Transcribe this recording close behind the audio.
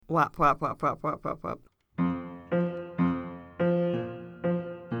Whap, whap, whap, whap, whap, whap, whap.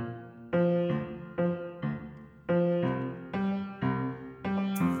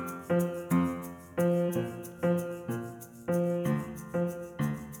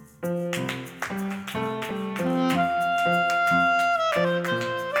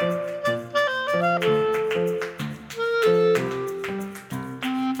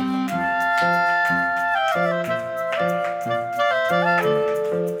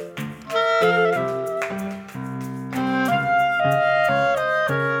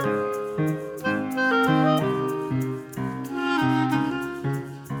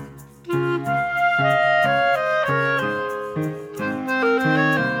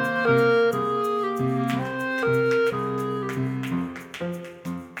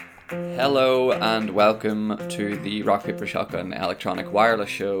 Hello and welcome to the Rock Paper Shotgun Electronic Wireless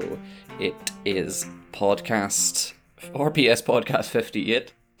Show. It is podcast, RPS Podcast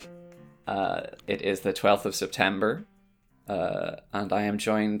 58. It is the 12th of September, and I am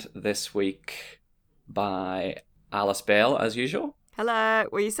joined this week by Alice Bale, as usual. Hello.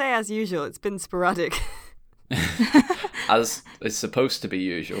 Well, you say as usual. It's been sporadic. As is supposed to be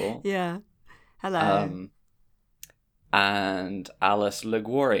usual. Yeah. Hello. And Alice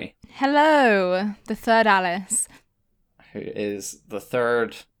Liguori. Hello, the third Alice. Who is the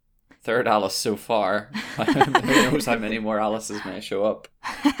third Alice so far. Who knows how many more Alices may show up.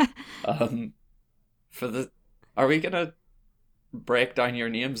 Are we gonna break down your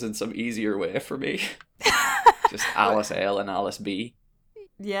names in some easier way for me? Just Alice L and Alice B.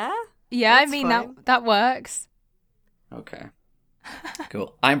 Yeah? Yeah, That's fine. that works. Okay.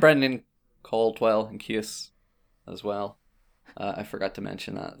 Cool. I'm Brendan Caldwell, in case as well. I forgot to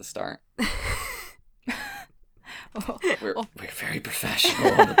mention that at the start. We're very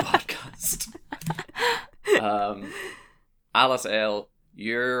professional on the podcast. Alice L,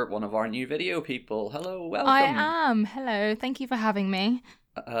 you're one of our new video people. Hello, welcome. I am. Hello, thank you for having me.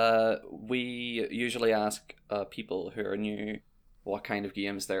 We usually ask people who are new what kind of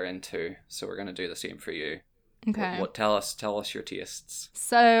games they're into, so we're going to do the same for you. Okay. What tell us your tastes.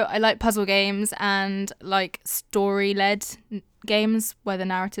 So I like puzzle games and like story-led games where the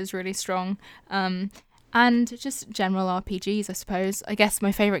narrative's really strong. And just general RPGs, I suppose. I guess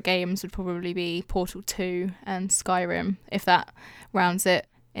my favourite games would probably be Portal 2 and Skyrim, if that rounds it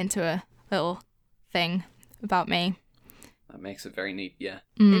into a little thing about me. That makes it very neat, yeah.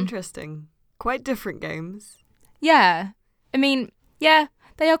 Interesting. Quite different games. Yeah. I mean, yeah,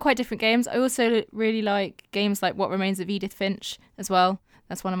 they are quite different games. I also really like games like What Remains of Edith Finch as well.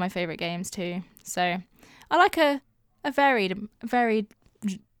 That's one of my favourite games too. So I like a varied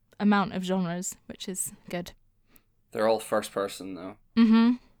amount of genres, which is good. They're all first person though.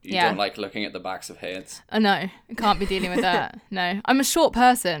 Mm-hmm. You don't like looking at the backs of heads. Oh no, I can't be dealing with that. No, I'm a short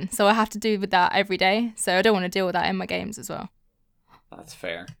person, so I have to deal with that every day. So I don't want to deal with that in my games as well. That's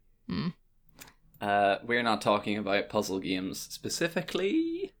fair. Mm. We're not talking about puzzle games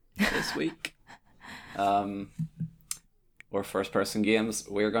specifically this week. Or first person games.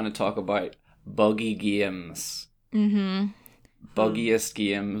 We're going to talk about buggy games. Mm-hmm. Buggiest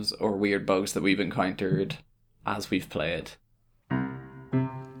games or weird bugs that we've encountered as we've played.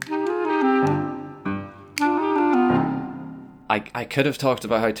 I could have talked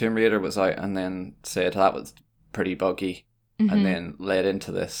about how Tomb Raider was out and then said that was pretty buggy, and then led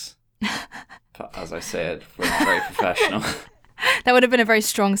into this. But as I said, we're not very professional. That would have been a very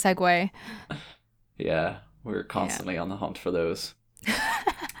strong segue. Yeah, we're constantly on the hunt for those.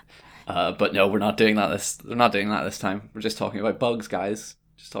 But no, we're not doing that this time. We're just talking about bugs, guys.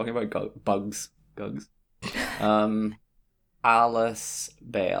 Just talking about bugs. Alice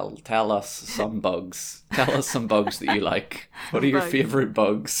Bale, tell us some bugs. Tell us some bugs that you like. What are your favourite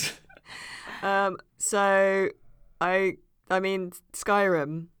bugs? So I mean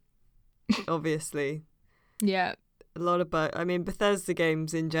Skyrim, obviously. Yeah. A lot of bug. I mean Bethesda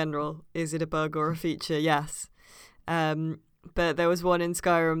games in general. Is it a bug or a feature? Yes. But there was one in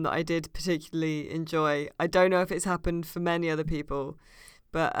Skyrim that I did particularly enjoy. I don't know if it's happened for many other people,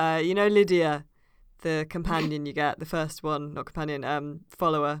 but you know Lydia, the companion you get, the first one, not companion,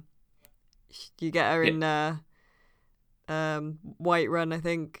 follower. You get her in Whiterun, I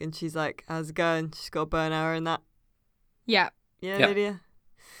think, and she's like, how's it going? She's got a bow and arrow and that. Yeah. Yeah, Yep. Lydia.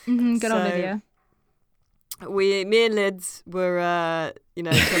 Mm-hmm. Good on Lydia. Me and Lids were,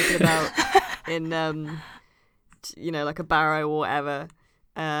 jumping about in, like a barrow or whatever,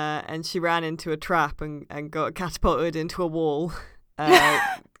 and she ran into a trap and got catapulted into a wall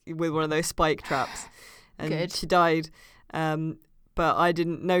with one of those spike traps, and Good. she died. But I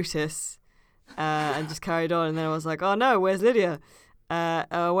didn't notice and just carried on. And then I was like, oh no, where's Lydia?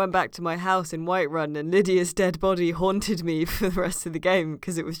 I went back to my house in Whiterun, and Lydia's dead body haunted me for the rest of the game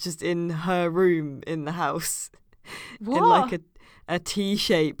because it was just in her room in the house. What? In like a T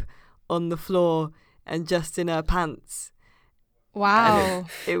shape on the floor and just in her pants. Wow.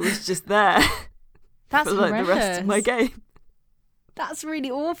 It was just there That's for like the rest of my horrendous. game. That's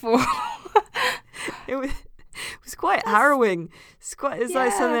really awful. It was quite harrowing. It's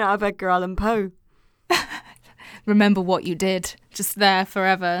like something out of Edgar Allan Poe. Remember what you did. Just there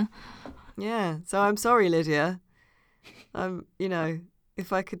forever. Yeah, so I'm sorry, Lydia.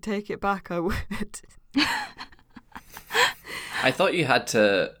 If I could take it back, I would. I thought you had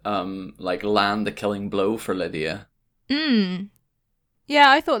to land the killing blow for Lydia.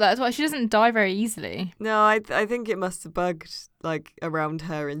 Yeah, I thought that as well. She doesn't die very easily. No, I think it must have bugged like around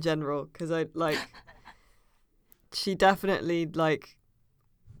her in general because she definitely like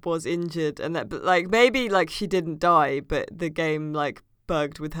was injured and that, but like maybe like she didn't die, but the game like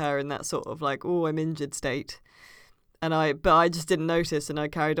bugged with her in that sort of like, oh, I'm injured state, and I just didn't notice and I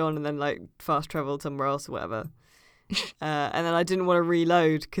carried on and then like fast traveled somewhere else or whatever, and then I didn't want to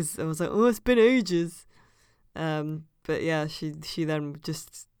reload because I was like, oh, it's been ages, but yeah, she then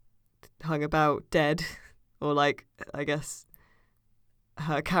just hung about dead, or like I guess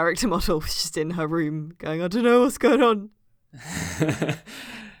her character model was just in her room going, I don't know what's going on.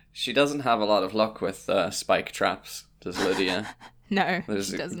 She doesn't have a lot of luck with spike traps, does Lydia? No,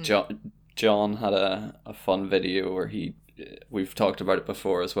 she doesn't. John had a fun video where we've talked about it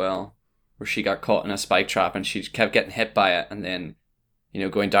before as well, where she got caught in a spike trap and she kept getting hit by it and then,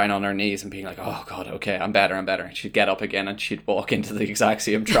 going down on her knees and being like, oh God, okay, I'm better. And she'd get up again and she'd walk into the exact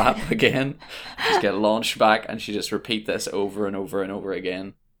same trap again, just get launched back, and she'd just repeat this over and over and over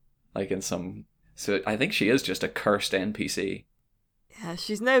again. So I think she is just a cursed NPC. Yeah,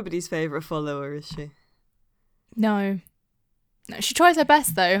 she's nobody's favourite follower, is she? No, she tries her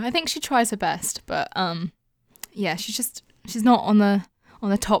best though. I think she tries her best, but yeah, she's not on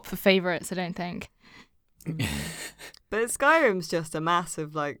the top for favourites, I don't think. But Skyrim's just a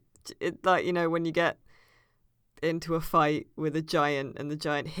massive when you get into a fight with a giant and the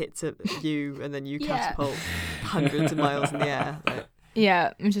giant hits at you and then you catapult hundreds of miles in the air.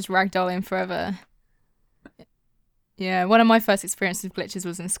 Yeah, I'm just ragdolling forever. Yeah, one of my first experiences with glitches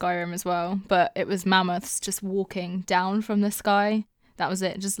was in Skyrim as well, but it was mammoths just walking down from the sky. That was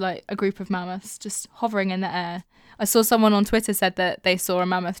it, just like a group of mammoths just hovering in the air. I saw someone on Twitter said that they saw a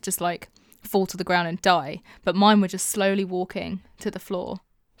mammoth just like fall to the ground and die, but mine were just slowly walking to the floor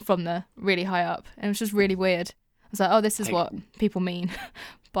from the really high up, and it was just really weird. I was like, oh, this is what people mean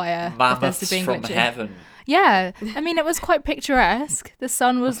by mammoths being from glitchy. heaven. Yeah, I mean, it was quite picturesque. The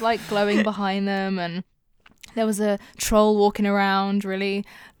sun was like glowing behind them, and there was a troll walking around, really,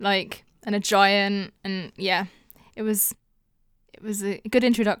 and a giant, and yeah, it was a good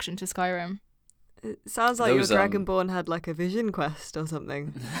introduction to Skyrim. It sounds like your Dragonborn had like a vision quest or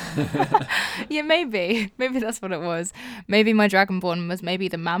something. Yeah, maybe that's what it was. Maybe my Dragonborn was maybe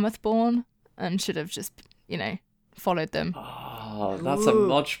the Mammothborn and should have just, followed them. Oh, that's a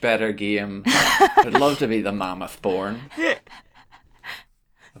much better game. I'd love to be the Mammothborn.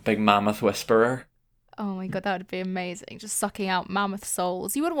 A big mammoth whisperer. Oh my god, that would be amazing. Just sucking out mammoth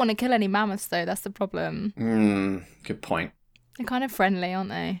souls. You wouldn't want to kill any mammoths though, that's the problem. Good point. They're kind of friendly,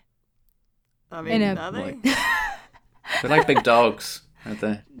 aren't they? I mean, are they? They're like big dogs, aren't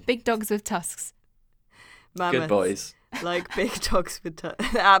they? Big dogs with tusks. Mammoths, good boys. Like big dogs with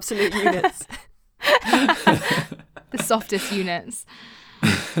absolute units. The softest units.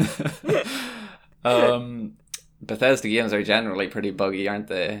 Bethesda games are generally pretty buggy, aren't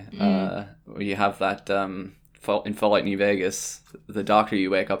they? You have that in Fallout New Vegas, the doctor you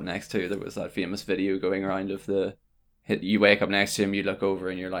wake up next to, there was that famous video going around of you wake up next to him, you look over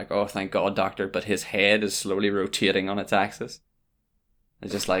and you're like, oh, thank God, doctor, but his head is slowly rotating on its axis.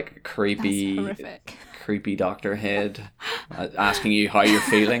 It's just like a creepy doctor head asking you how you're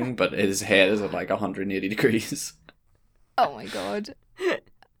feeling, but his head is at like 180 degrees. Oh my God.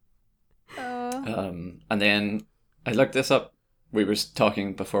 And then I looked this up. We were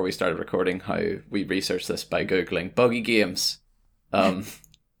talking before we started recording how we researched this by Googling buggy games.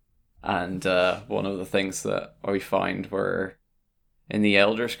 And one of the things that we found were in the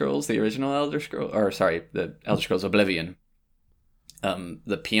Elder Scrolls, the original Elder Scrolls, the Elder Scrolls Oblivion,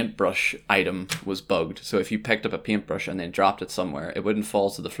 the paintbrush item was bugged. So if you picked up a paintbrush and then dropped it somewhere, it wouldn't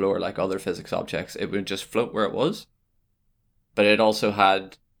fall to the floor like other physics objects. It would just float where it was. But it also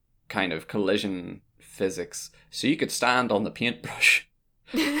had kind of collision physics. So you could stand on the paintbrush.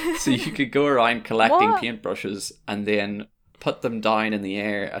 So you could go around collecting paintbrushes and then put them down in the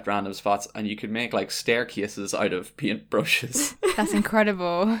air at random spots, and you could make like staircases out of paintbrushes. That's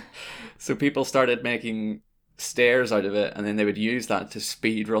incredible. So people started making stairs out of it, and then they would use that to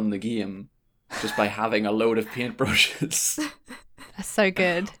speed run the game just by having a load of paintbrushes. That's so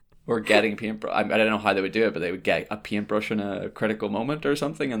good. Or getting paintbrush. I don't know how they would do it, but they would get a paintbrush in a critical moment or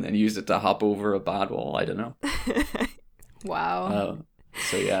something and then use it to hop over a bad wall. I don't know. Wow.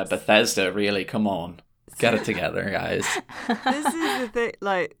 So yeah, Bethesda, really, come on. Get it together, guys. This is the thing,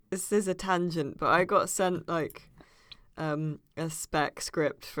 like, this is a tangent, but I got sent, like, a spec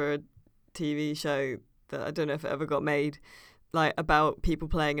script for a TV show that I don't know if it ever got made, like, about people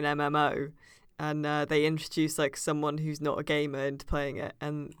playing an MMO. And they introduce like someone who's not a gamer into playing it,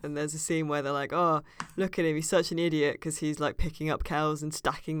 and there's a scene where they're like, "Oh, look at him, he's such an idiot because he's like picking up cows and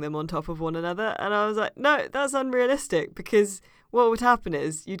stacking them on top of one another." And I was like, "No, that's unrealistic, because what would happen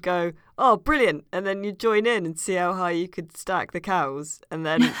is you'd go, 'Oh, brilliant,' and then you'd join in and see how high you could stack the cows, and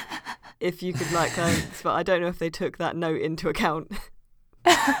then if you could like, but I don't know if they took that note into account."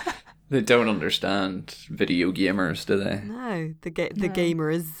 They don't understand video gamers, do they? No, the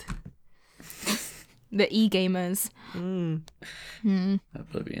gamers. The e-gamers.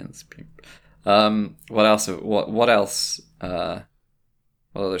 Oblivion's. What else? What else? What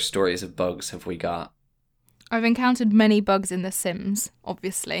other stories of bugs have we got? I've encountered many bugs in The Sims,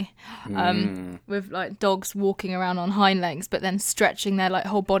 obviously, with like dogs walking around on hind legs, but then stretching their like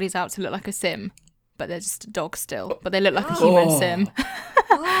whole bodies out to look like a Sim, but they're just a dog still, but they look like a human Sim.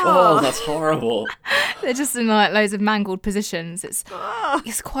 Oh, that's horrible. They're just in like loads of mangled positions. It's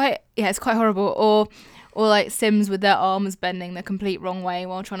quite horrible. Or like Sims with their arms bending the complete wrong way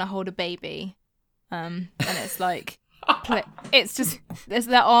while trying to hold a baby. And it's like it's just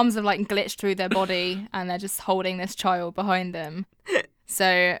their arms have like glitched through their body and they're just holding this child behind them.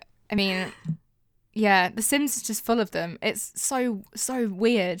 So I mean, yeah, The Sims is just full of them. It's so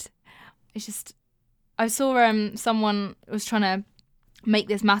weird. It's just I saw someone was trying to make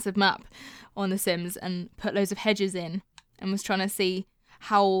this massive map on The Sims and put loads of hedges in and was trying to see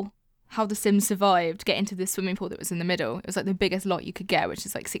how the Sims survived getting to this swimming pool that was in the middle. It was like the biggest lot you could get, which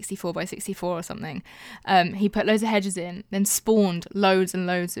is like 64 by 64 or something. He put loads of hedges in, then spawned loads and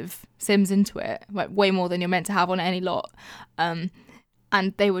loads of Sims into it, like way more than you're meant to have on any lot. And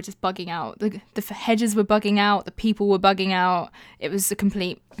they were just bugging out. The hedges were bugging out. The people were bugging out. It was a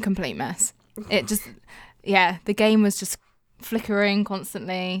complete mess. It just, yeah, the game was just flickering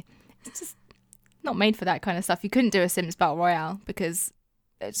constantly. It's just not made for that kind of stuff. You couldn't do a Sims Battle Royale because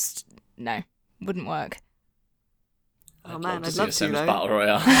it's wouldn't work. Oh man, I'd see love a to Sims though. Battle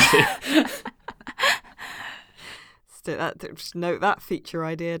Royale. Just note that feature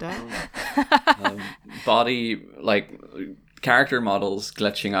idea down. Body, like character models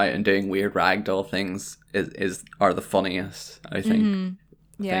glitching out and doing weird ragdoll things are the funniest, I think. Mm-hmm.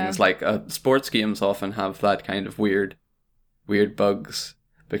 Yeah. Things like sports games often have that kind of weird bugs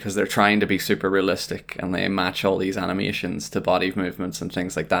because they're trying to be super realistic and they match all these animations to body movements and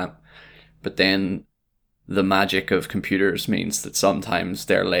things like that. But then the magic of computers means that sometimes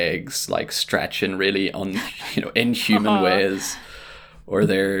their legs like stretch in really inhuman ways, or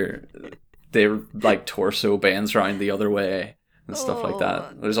their like torso bends around the other way and stuff like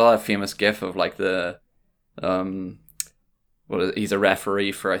that. There's a lot of famous gif of like the he's a referee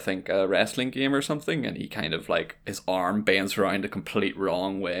for I think a wrestling game or something, and he kind of like his arm bends around a complete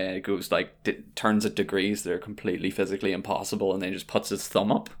wrong way. It goes like turns at degrees that are completely physically impossible, and then just puts his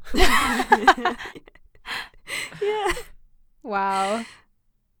thumb up. Yeah. Wow.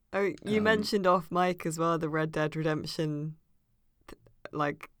 Oh, you mentioned off mic as well the Red Dead Redemption,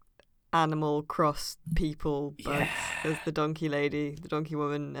 like animal cross people bugs. Yeah. There's the donkey lady, the donkey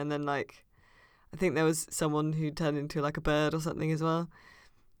woman, and then like I think there was someone who turned into like a bird or something as well.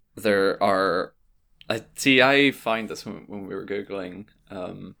 There are, I find this when we were Googling,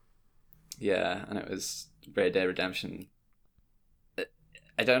 and it was Red Dead Redemption.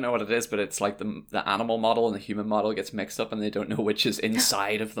 I don't know what it is, but it's like the animal model and the human model gets mixed up and they don't know which is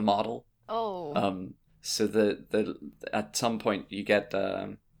inside of the model. Oh. So the at some point you get,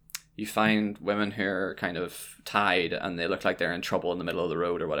 you find women who are kind of tied and they look like they're in trouble in the middle of the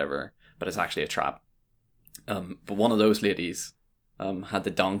road or whatever, but it's actually a trap. But one of those ladies had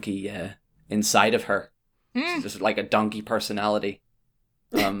the donkey inside of her. So just like a donkey personality.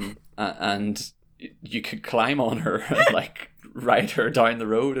 And you could climb on her and like ride her down the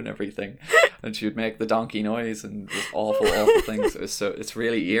road and everything. And she would make the donkey noise and just awful things. It's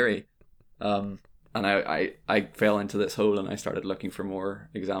really eerie. And I fell into this hole and I started looking for more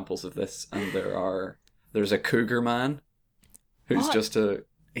examples of this. And there's a cougar man who's What? just a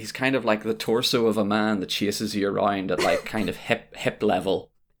he's kind of like the torso of a man that chases you around at like kind of hip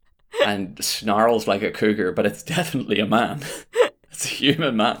level and snarls like a cougar, but it's definitely a man. It's a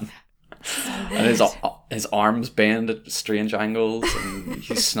human man. And his arms bend at strange angles and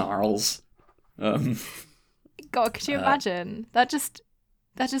he snarls. God, could you imagine? That just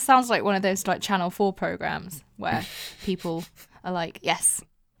sounds like one of those like Channel 4 programs where people are like, yes,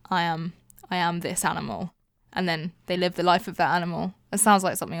 I am this animal. And then they live the life of that animal. It sounds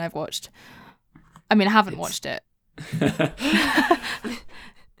like something I've watched. I mean, I haven't watched it.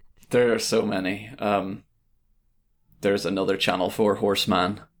 There are so many. There's another Channel 4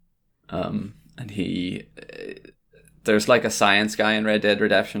 horseman. And there's like a science guy in Red Dead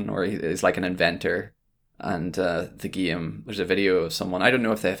Redemption, or he's like an inventor. And the game, there's a video of someone, I don't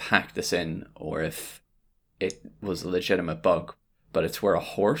know if they've hacked this in or if it was a legitimate bug, but it's where a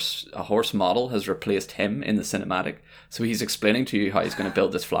horse model has replaced him in the cinematic. So he's explaining to you how he's going to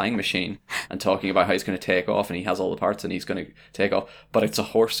build this flying machine and talking about how he's going to take off, and he has all the parts and he's going to take off. But it's a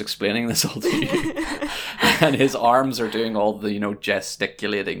horse explaining this all to you. And his arms are doing all the,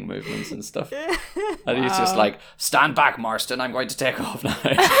 gesticulating movements and stuff. And he's just like, stand back, Marston, I'm going to take off now.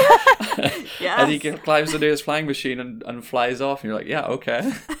 Yes. And he climbs into his flying machine and flies off. And you're like, yeah,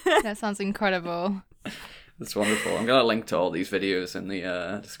 okay. That sounds incredible. It's wonderful. I'm going to link to all these videos in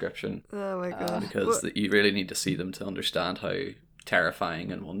the description. Oh my god. Because you really need to see them to understand how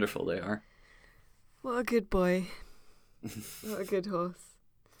terrifying and wonderful they are. What a good boy. What a good horse.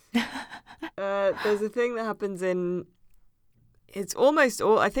 There's a thing that happens in... It's almost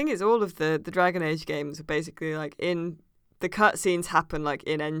all... I think it's all of the Dragon Age games. Basically, like, in... The cutscenes happen, like,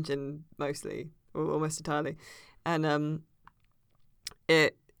 in-engine, mostly. Or almost entirely. And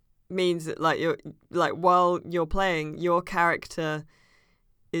it means that while you're playing, your character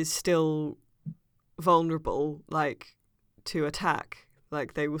is still vulnerable to attack.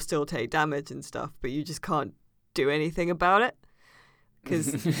 Like, they will still take damage and stuff, but you just can't do anything about it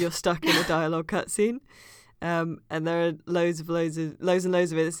because you're stuck in a dialogue cutscene. And there are loads and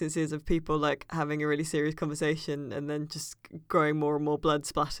loads of instances of people like having a really serious conversation and then just growing more and more blood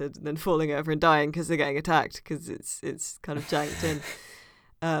splattered and then falling over and dying because they're getting attacked because it's kind of janked in.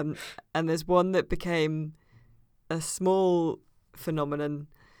 And there's one that became a small phenomena,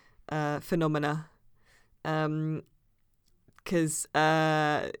 because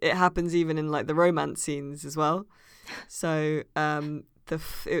it happens even in like the romance scenes as well. So it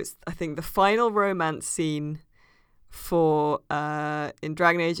was, I think, the final romance scene for in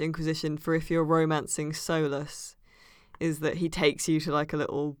Dragon Age Inquisition for if you're romancing Solus is that he takes you to like a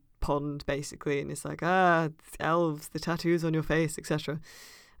little pond basically, and it's like elves, the tattoos on your face, etc.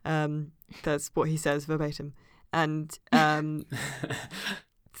 That's what he says verbatim. And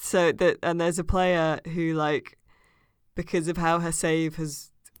so that, and there's a player who, like, because of how her save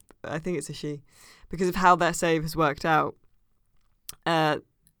has, I think it's a she, because of how their save has worked out,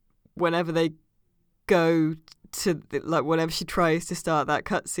 whenever they go to like whenever she tries to start that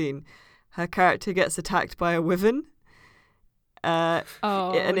cutscene, her character gets attacked by a wyvern. And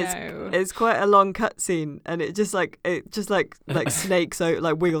it's quite a long cutscene, and it just snakes out,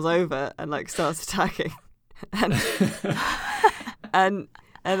 like wiggles over and like starts attacking, and and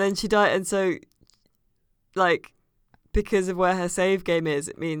then she died. And so, like, because of where her save game is,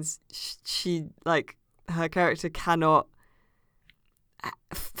 it means she like her character cannot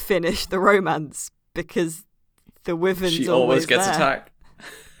finish the romance because the wyvern's she always gets there. Attacked.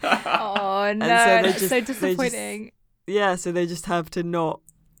 Oh no, that's so disappointing. Yeah, so they just have to not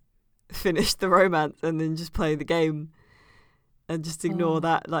finish the romance and then just play the game and just ignore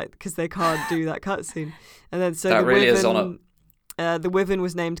that, like, because they can't do that cutscene. And then so that the really wyvern, is on the wyvern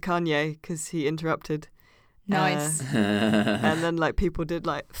was named Kanye because he interrupted. Nice. And then like people did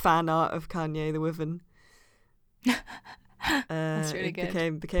like fan art of Kanye the wyvern. That's really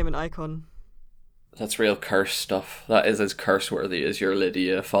good. Became an icon. That's real curse stuff. That is as curse worthy as your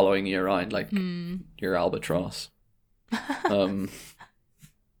Lydia following you around like your albatross.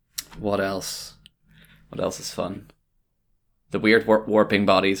 What else? What else is fun? The weird warping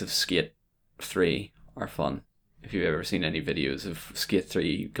bodies of Skate 3 are fun. If you've ever seen any videos of Skate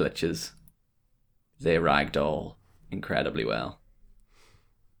 3 glitches, they ragdoll incredibly well.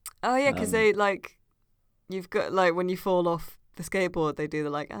 Oh yeah, because they like, you've got like when you fall off the skateboard, they do the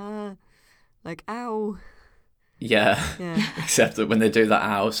like ow. Yeah. Except that when they do the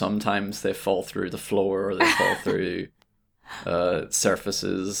ow, sometimes they fall through the floor or they fall through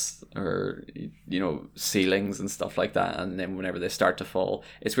surfaces or ceilings and stuff like that, and then whenever they start to fall,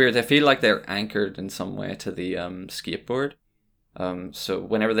 it's weird. They feel like they're anchored in some way to the skateboard, So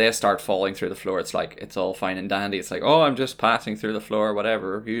whenever they start falling through the floor, it's like it's all fine and dandy. It's like, oh, I'm just passing through the floor,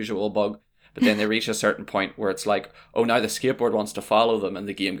 whatever, usual bug. But then they reach a certain point where it's like, oh, now the skateboard wants to follow them, and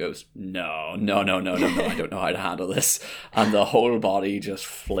the game goes, no, no, no, no, no, no, I don't know how to handle this, and the whole body just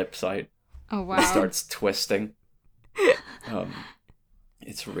flips out. Oh wow! And starts twisting.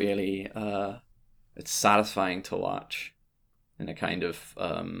 It's really it's satisfying to watch, in a kind of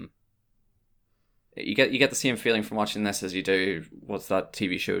you get the same feeling from watching this as you do what's that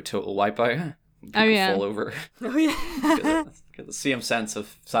TV show Total Wipeout? People Oh yeah. fall over. Oh yeah. Get the same sense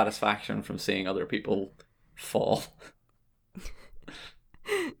of satisfaction from seeing other people fall.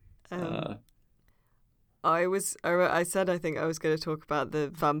 I said I think I was going to talk about the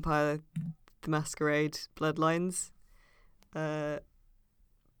Vampire the Masquerade Bloodlines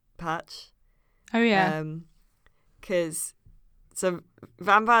patch. Oh yeah. Because so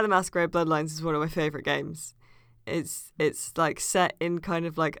Vampire the Masquerade Bloodlines is one of my favorite games. It's like set in kind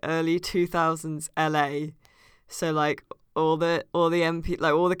of like early 2000s LA, so like all the MP,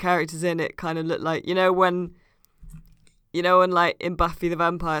 like all the characters in it kind of look like, when like in Buffy the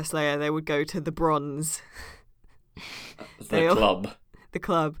Vampire Slayer they would go to the Bronze. Club. The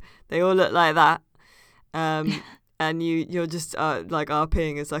club. They all look like that. And you're just like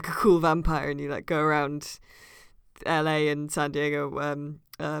RPing as like a cool vampire, and you like go around LA and San Diego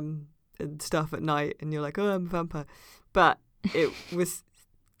and stuff at night, and you're like, oh, I'm a vampire. But it was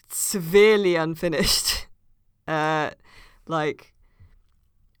severely unfinished. Like,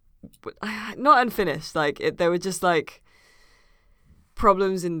 not unfinished. Like there were just like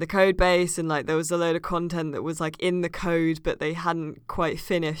problems in the code base, and like there was a load of content that was like in the code but they hadn't quite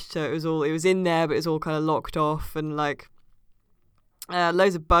finished, so it was in there but it was all kind of locked off, and like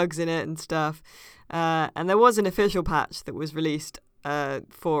loads of bugs in it and stuff, and there was an official patch that was released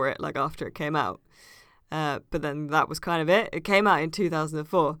for it like after it came out, but then that was kind of it came out in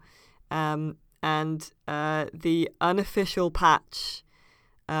 2004, and the unofficial patch,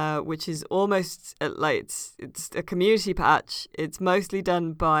 which is almost like it's a community patch. It's mostly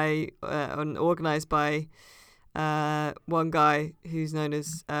done by and organised by one guy who's known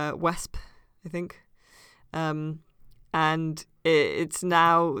as Wesp, I think. And it's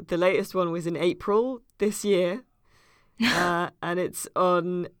now, the latest one was in April this year, and it's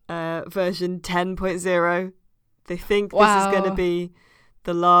on version 10.0. They think this is going to be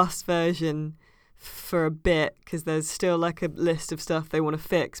the last version for a bit, because there's still like a list of stuff they want to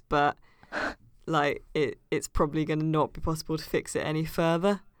fix, but like it's probably going to not be possible to fix it any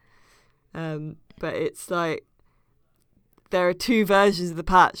further. But it's like there are two versions of the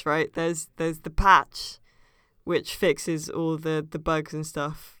patch, right? There's the patch which fixes all the bugs and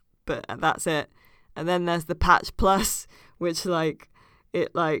stuff, but that's it. And then there's the patch plus, which like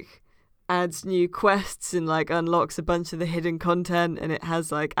it like adds new quests and like unlocks a bunch of the hidden content, and it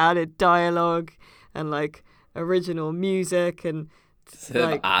has like added dialogue and like original music and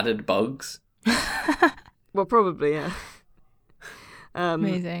like added bugs. Well, probably, yeah.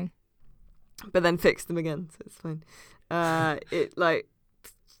 Amazing. But then fixed them again, so it's fine. It like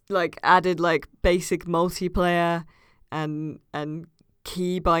added like basic multiplayer and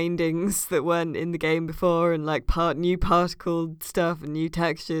key bindings that weren't in the game before, and like new particle stuff and new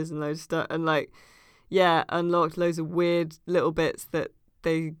textures and loads of stuff, and like unlocked loads of weird little bits that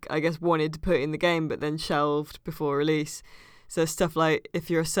they I guess wanted to put in the game but then shelved before release. So stuff like if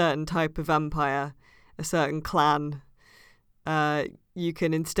you're a certain type of vampire, a certain clan, you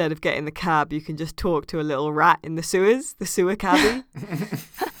can, instead of getting the cab, you can just talk to a little rat in the sewers, the sewer cabbie.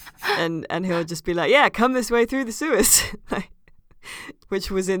 and he'll just be like, yeah, come this way through the sewers.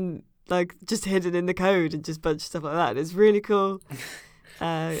 Which was in like just hidden in the code and just a bunch of stuff like that. It's really cool.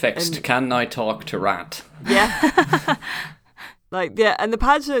 Fixed. Can now talk to rat. Yeah. And the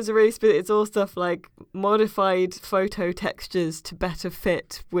patch notes are really it's all stuff like modified photo textures to better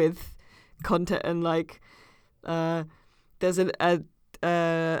fit with content, and like there's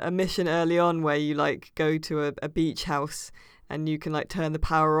a mission early on where you like go to a beach house and you can like turn the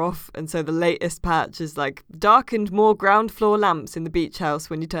power off, and so the latest patch is like darkened more ground floor lamps in the beach house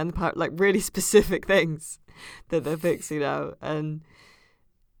when you turn the power, like really specific things that they're fixing now. And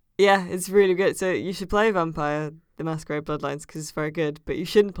yeah, it's really good. So you should play Vampire the Masquerade Bloodlines because it's very good, but you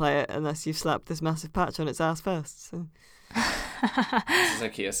shouldn't play it unless you've slapped this massive patch on its ass first. So. This is a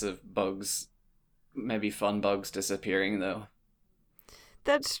case of bugs, maybe fun bugs disappearing though.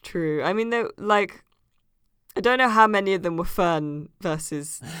 That's true. I mean, like, I don't know how many of them were fun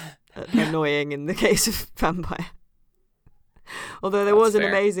versus annoying in the case of Vampire. Although there was an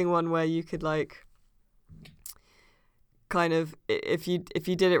amazing one where you could like kind of, if you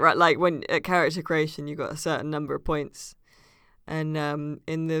did it right, like when at character creation you got a certain number of points, And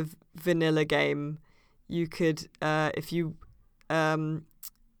in the vanilla game, you could, if you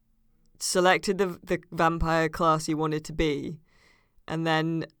selected the vampire class you wanted to be, and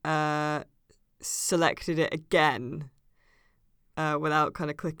then selected it again without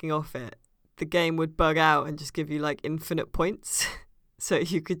kind of clicking off it, the game would bug out and just give you like infinite points. So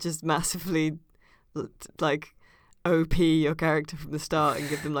you could just massively like OP your character from the start and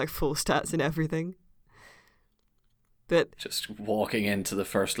give them like full stats and everything. But just walking into the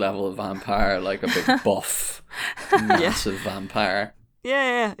first level of vampire like a big buff, massive vampire.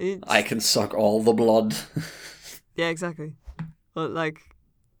 Yeah. I can suck all the blood. Yeah, exactly. Well,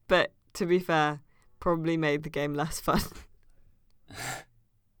 but to be fair, probably made the game less fun.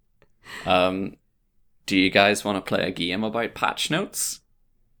 Do you guys want to play a game about patch notes?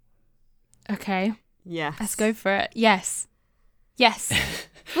 Okay. Yes. Let's go for it. Yes.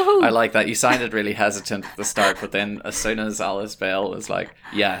 I like that. You sounded really hesitant at the start, but then as soon as Alice Bell was like,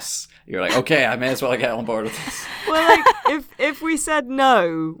 yes, you're like, okay, I may as well get on board with this. Well, if we said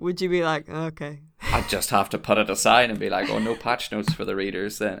no, would you be like, okay? I'd just have to put it aside and be like, oh, no patch notes for the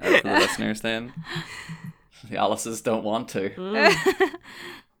readers then, or for the listeners then. The Alices don't want to.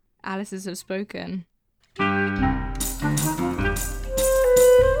 Alices have spoken.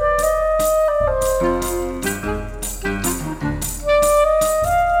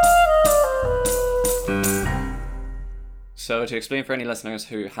 So to explain for any listeners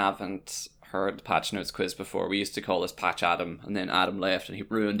who haven't heard the Patch Notes quiz before, we used to call this Patch Adam, and then Adam left and he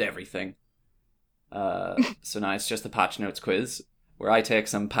ruined everything. So now it's just the Patch Notes quiz, where I take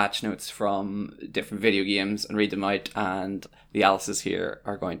some patch notes from different video games and read them out, and the Alices here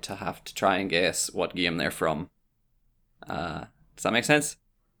are going to have to try and guess what game they're from. Does that make sense?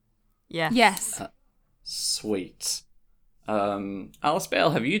 Yes. Sweet. Alice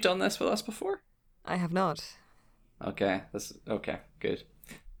Bell, have you done this with us before? I have not. Okay, good.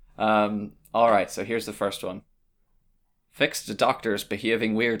 Alright, so here's the first one. Fixed doctors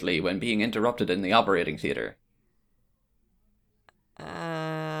behaving weirdly when being interrupted in the operating theatre. 2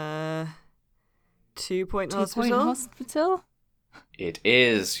 Point 2 Hospital? Point Hospital? It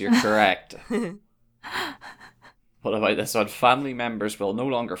is, you're correct. What about this one? Family members will no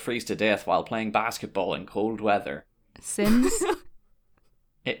longer freeze to death while playing basketball in cold weather. Sims?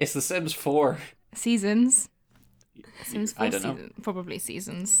 It's The Sims 4. Seasons? Sims 4 I don't know. Probably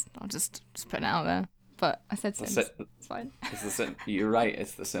Seasons. I'll just put it out there. But I said Sims. It's fine. You're right,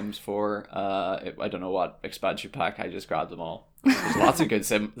 it's The Sims 4. I don't know what expansion pack, I just grabbed them all. There's lots of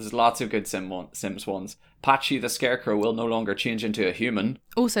good Sims ones. Patchy the Scarecrow will no longer change into a human.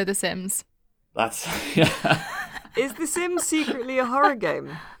 Also The Sims. That's yeah. Is The Sims secretly a horror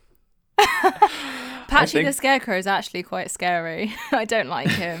game? Patchy the Scarecrow is actually quite scary. I don't like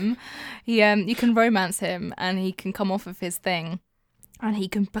him. He you can romance him and he can come off of his thing and he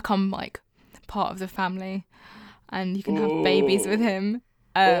can become like part of the family and you can have babies with him.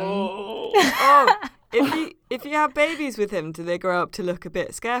 If you have babies with him, do they grow up to look a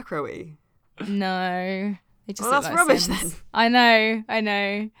bit scarecrowy? No. They just well, look that's like rubbish Sims. then. I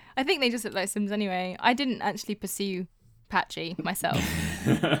know. I think they just look like Sims anyway. I didn't actually pursue Patchy myself.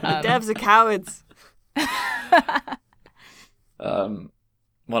 Devs are cowards.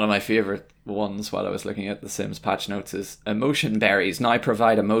 One of my favourite ones while I was looking at the Sims patch notes is emotion berries now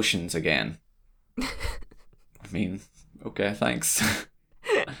provide emotions again. I mean, okay, thanks.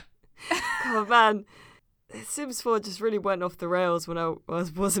 Oh man, Sims 4 just really went off the rails when I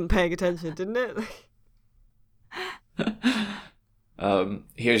wasn't paying attention, didn't it?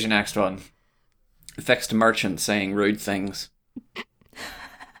 Here's your next one. Fixed merchant saying rude things.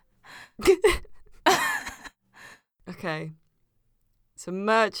 Okay. So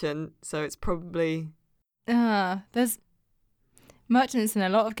merchant, so it's probably... There's merchants in a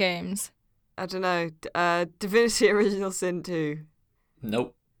lot of games. I don't know. Divinity Original Sin 2.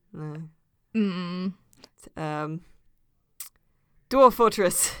 Nope. No. Mm. Dwarf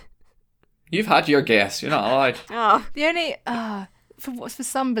Fortress. You've had your guess. You're not allowed. Oh. The only for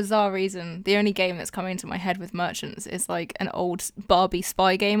some bizarre reason, the only game that's coming to my head with merchants is like an old Barbie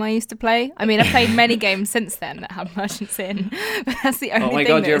spy game I used to play. I mean, I've played many games since then that have merchants in, but that's the only thing. Oh my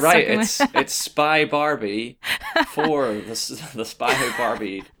god, that you're is stuck right. in my It's Spy Barbie for the Spy Who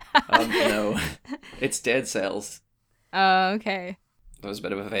Barbie. No, it's Dead Cells. Oh, okay. That was a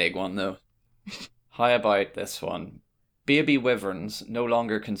bit of a vague one though. How about this one? Baby wyverns no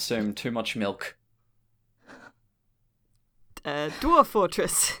longer consume too much milk. Dwarf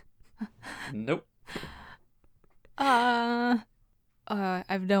Fortress. Nope. I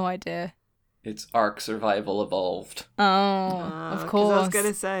have no idea. It's Ark Survival Evolved. Oh, of 'Cause course. I was going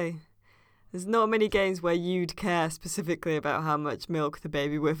to say. There's not many games where you'd care specifically about how much milk the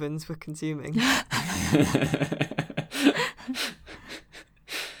baby wyverns were consuming.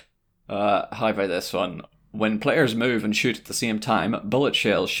 How about this one? When players move and shoot at the same time, bullet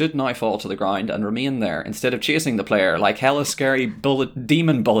shells should now fall to the ground and remain there instead of chasing the player like hella scary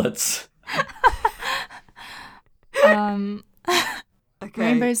demon bullets. Okay.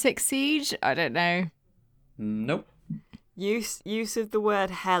 Rainbow Six Siege? I don't know. Nope. Use of the word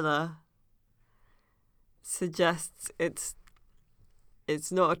hella suggests it's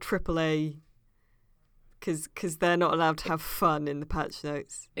not a AAA because they're not allowed to have fun in the patch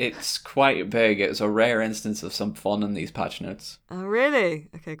notes. It's quite big. It's a rare instance of some fun in these patch notes. Oh, really?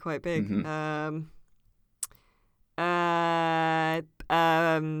 Okay, quite big. Mhm.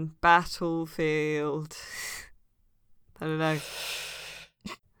 Battlefield. I don't know.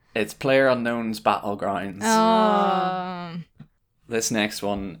 It's PlayerUnknown's Battlegrounds. Oh. This next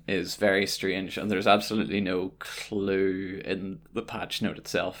one is very strange, and there's absolutely no clue in the patch note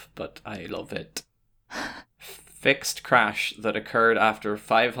itself, but I love it. Fixed crash that occurred after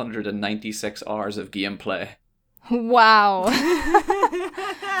 596 hours of gameplay. Wow.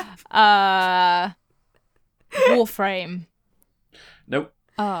 Warframe. Nope.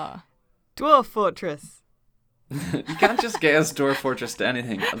 Dwarf Fortress. You can't just guess Dwarf Fortress to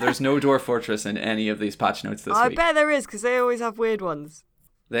anything. There's no Dwarf Fortress in any of these patch notes this I week. bet there is because they always have weird ones.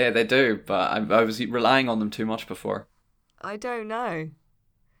 They do, but I was relying on them too much before. I don't know.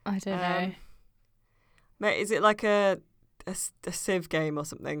 I don't know. Mate, is it like a Civ game or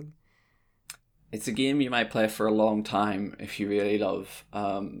something? It's a game you might play for a long time if you really love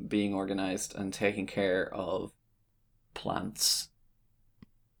being organised and taking care of plants.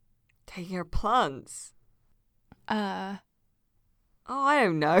 Taking care of plants? Oh, I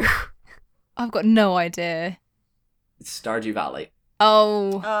don't know. I've got no idea. It's Stardew Valley.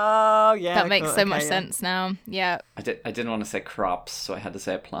 Oh, Oh, yeah. that makes cool, so okay, much yeah. sense now. Yeah. I didn't want to say crops, so I had to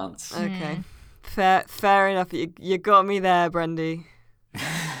say plants. Okay. Fair enough. You got me there, Brendy.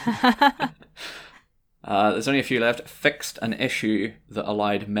 There's only a few left. Fixed an issue that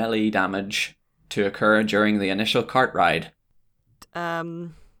allowed melee damage to occur during the initial cart ride.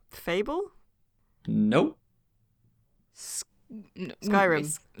 Fable? Nope.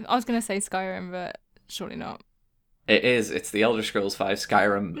 Skyrim. I was going to say Skyrim, but surely not. It is. It's the Elder Scrolls V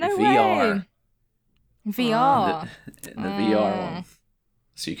Skyrim No VR. way. VR. The VR one.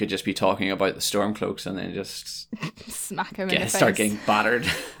 So you could just be talking about the Stormcloaks and then just Smack him in the face. start getting battered.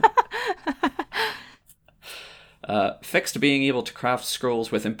 Fixed being able to craft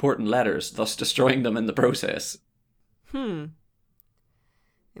scrolls with important letters, thus destroying them in the process. Important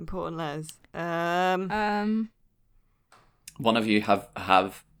letters. One of you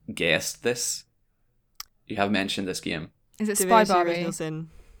have guessed this. You have mentioned this game. Is it Spy Divinity Barbie? Original Sin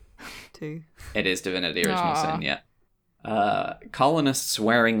 2. It is Divinity Original Aw. Sin, yeah. Colonists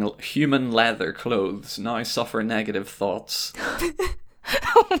wearing human leather clothes now suffer negative thoughts.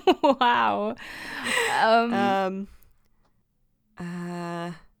 Wow.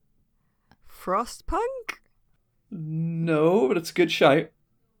 Frostpunk? No, but it's a good shout.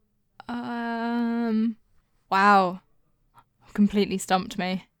 Wow. Completely stumped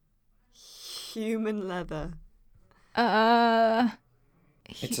me. Human leather.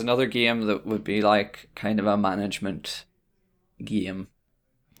 It's another game that would be like kind of a management game.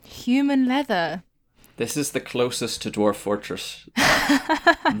 Human leather. This is the closest to Dwarf Fortress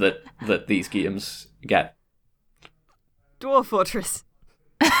that these games get. Dwarf Fortress.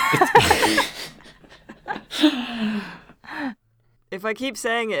 If I keep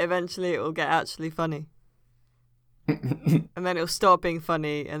saying it, eventually it will get actually funny. And then it'll stop being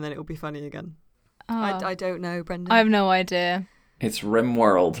funny, and then it will be funny again. I don't know, Brendan. I have no idea. It's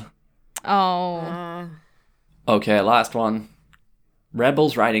RimWorld. Oh. Okay, last one.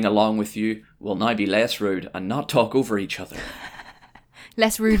 Rebels riding along with you will now be less rude and not talk over each other.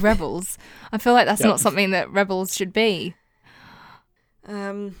 Less rude rebels. I feel like that's Yep. not something that rebels should be.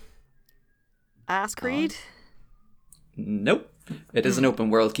 Ass Creed? Nope. It is an open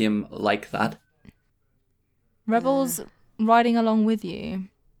world game like that. Rebels riding along with you.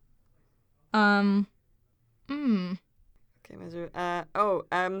 Okay, measure.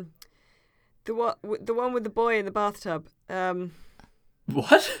 The one with the boy in the bathtub.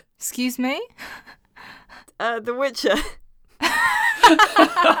 What? Excuse me? The Witcher.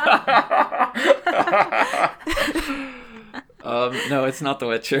 No, it's not The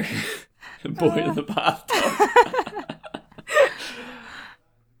Witcher. The boy in the bathtub.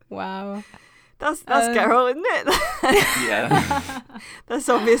 Wow. That's Geralt, isn't it? Yeah. That's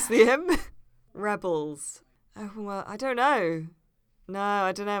obviously him. Rebels. Oh, well, I don't know. No,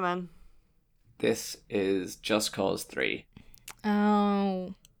 I don't know, man. This is Just Cause 3.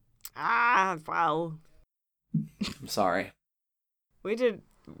 Oh. Well, I'm sorry. we did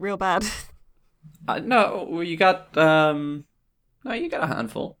real bad. No, you got no, you got a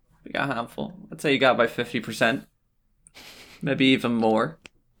handful. You got a handful. I'd say you got about 50%, maybe even more.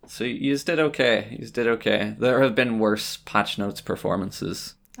 So you just did okay. You just did okay. There have been worse patch notes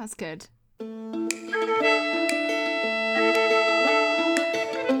performances. That's good.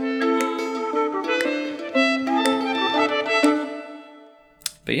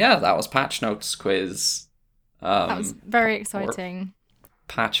 But yeah, that was patch notes quiz. That was very exciting.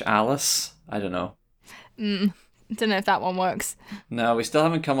 Patch Alice. I don't know. Don't know if that one works. No, we still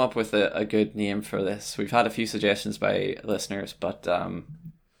haven't come up with a good name for this. We've had a few suggestions by listeners, but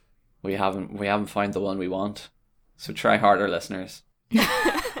we haven't found the one we want. So try harder, listeners.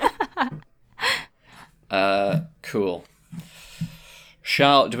 Cool.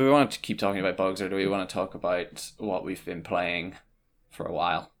 Do we want to keep talking about bugs, or do we want to talk about what we've been playing for a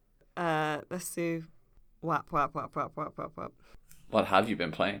while? Let's do whap. What have you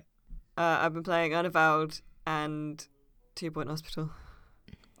been playing? I've been playing Unavowed and 2 Point Hospital.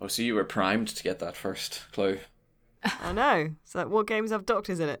 Oh, so you were primed to get that first clue. I know. So what games have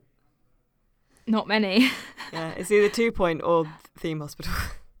doctors in it? Not many. Yeah, it's either 2 Point or Theme Hospital.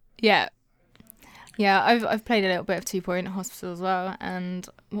 Yeah. Yeah, I've played a little bit of 2 Point Hospital as well, and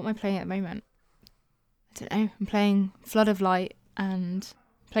what am I playing at the moment? I don't know. I'm playing Flood of Light and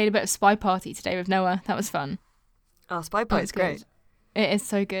played a bit of Spy Party today with Noah. That was fun. Oh, Spy Party's great. It is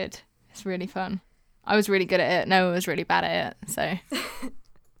so good. It's really fun. I was really good at it. Noah was really bad at it, so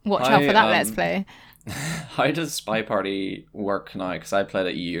watch out for that Let's Play. How does Spy Party work now? Because I played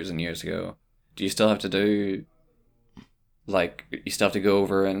it years and years ago. Do you still have to do, like, you still have to go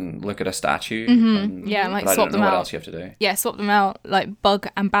over and look at a statue? Mm-hmm. Yeah, and, like, swap them out. What else you have to do? Yeah, swap them out. Like, bug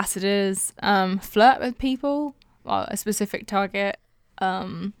ambassadors, flirt with people, well, a specific target.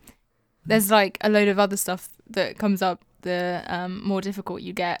 There's, like, a load of other stuff that comes up the more difficult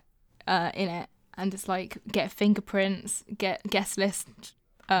you get in it. And just, like, get fingerprints, get guest list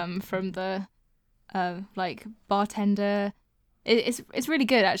from the, like, bartender. It's really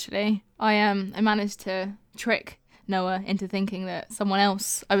good, actually. I managed to trick Noah into thinking that I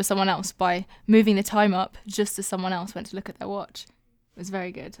was someone else by moving the time up just as someone else went to look at their watch. It was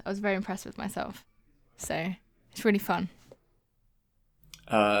very good. I was very impressed with myself. So it's really fun.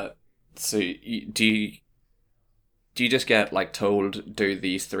 So do you just get, like, told do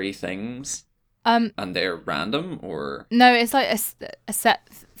these 3 things? And they're random, or? No, it's like a set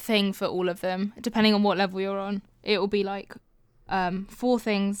thing for all of them, depending on what level you're on. It will be like 4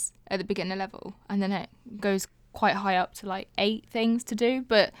 things at the beginner level, and then it goes quite high up to like 8 things to do,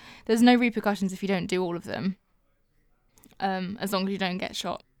 but there's no repercussions if you don't do all of them, as long as you don't get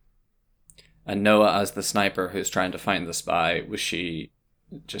shot. And Noah, as the sniper who's trying to find the spy, was she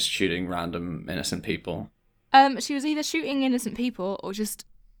just shooting random innocent people? She was either shooting innocent people or just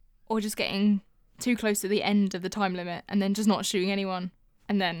getting too close to the end of the time limit and then just not shooting anyone,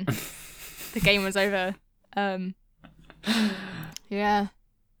 and then the game was over. Yeah.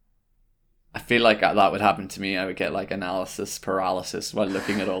 I feel like that would happen to me. I would get, like, analysis paralysis while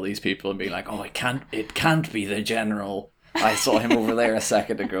looking at all these people and being like, "Oh, it can't be the general. I saw him over there a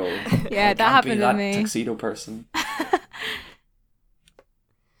second ago." Yeah, that happened to me. Tuxedo person.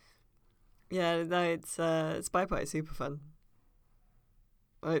 Yeah, no, it's Spy Party is super fun.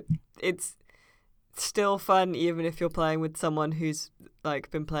 It's still fun even if you're playing with someone who's,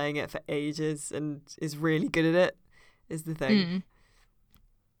 like, been playing it for ages and is really good at it, is the thing.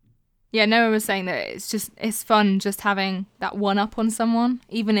 Yeah, Noah was saying that it's fun just having that one up on someone,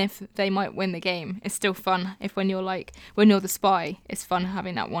 even if they might win the game. It's still fun when you're the spy. It's fun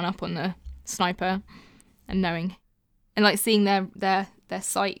having that one up on the sniper and knowing, and, like, seeing their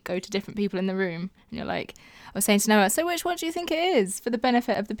sight go to different people in the room. And you're like, I was saying to Noah, so which one do you think it is for the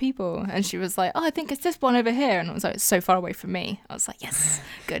benefit of the people? And she was like, oh, I think it's this one over here. And I was like, it's so far away from me. I was like, yes,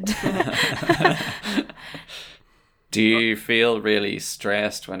 good. Do you feel really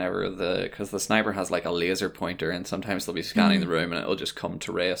stressed whenever because the sniper has, like, a laser pointer, and sometimes they'll be scanning the room and it'll just come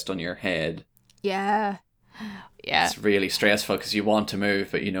to rest on your head? Yeah. It's really stressful because you want to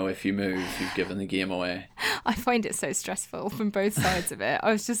move, but you know if you move, you've given the game away. I find it so stressful from both sides of it.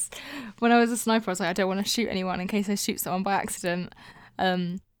 When I was a sniper, I was like, I don't want to shoot anyone in case I shoot someone by accident.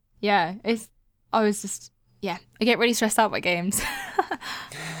 I get really stressed out by games.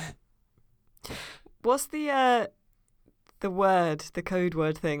 What's the code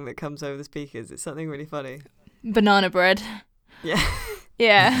word thing that comes over the speakers? It's something really funny. Banana bread. Yeah.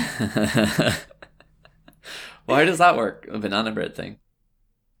 Yeah. Why does that work? A banana bread thing?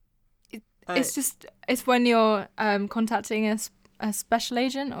 It's when you're contacting a special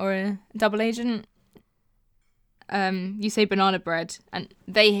agent or a double agent. You say banana bread, and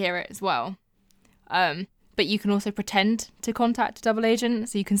they hear it as well. But you can also pretend to contact a double agent,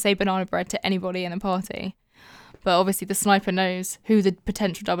 so you can say banana bread to anybody in the party. But obviously the sniper knows who the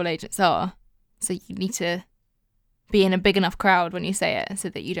potential double agents are, so you need to be in a big enough crowd when you say it so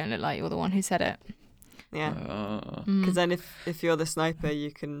that you don't look like you're the one who said it. Yeah. Because then if you're the sniper,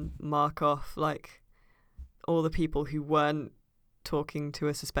 you can mark off like all the people who weren't talking to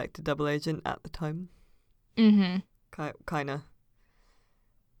a suspected double agent at the time. Mm-hmm. Kind of.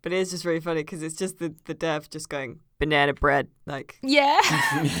 But it is just really funny because it's just the dev just going, banana bread, like. Yeah.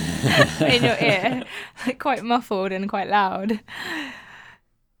 In your ear. Like, quite muffled and quite loud.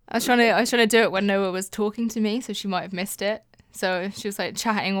 I was trying to do it when Noah was talking to me, so she might have missed it. So she was like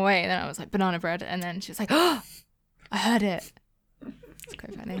chatting away, and then I was like, banana bread, and then she was like, oh, I heard it. It's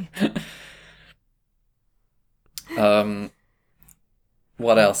quite funny.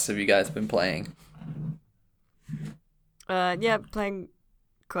 What else have you guys been playing? Yeah, playing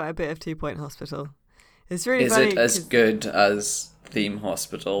quite a bit of 2 Point Hospital. It's really Is funny. it as good as Theme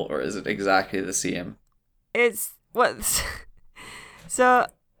Hospital, or is it exactly the same? It's what. So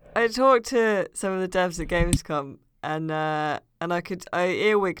I talked to some of the devs at Gamescom, and I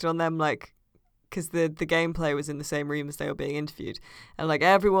earwigged on them, like, because the gameplay was in the same room as they were being interviewed, and like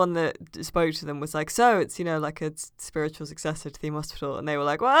everyone that spoke to them was like, so it's like a spiritual successor to Theme Hospital, and they were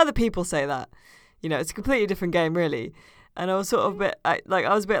like, well, other people say that, it's a completely different game, really. And I was sort of I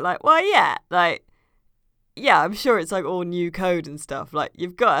was a bit like, well, yeah, like, yeah, I'm sure it's like all new code and stuff, like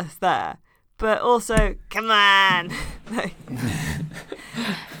you've got us there, but also, come on, like,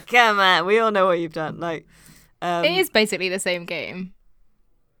 come on, we all know what you've done, like. It is basically the same game.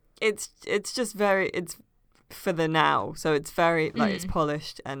 It's just it's for the now, so it's very like it's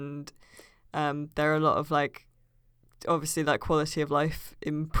polished, and there are a lot of like obviously like quality of life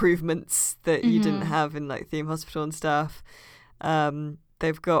improvements that you didn't have in like Theme Hospital and stuff.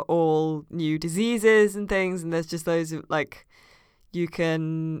 They've got all new diseases and things, and there's just those like you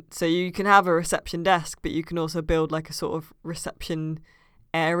can have a reception desk, but you can also build like a sort of reception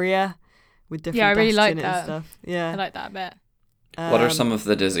area with different I really desks like in it that. and stuff. Yeah, I like that a bit. What are some of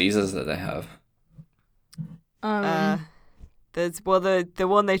the diseases that they have? There's the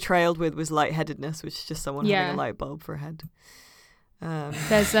one they trailed with was lightheadedness, which is just someone having a light bulb for a head.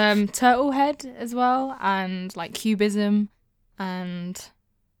 There's turtle head as well, and like cubism, and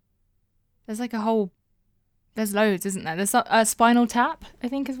there's like there's loads, isn't there? There's spinal tap, I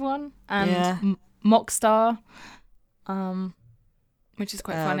think, is one, and Mockstar, which is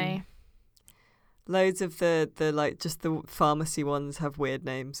quite funny. Loads of the like just the pharmacy ones have weird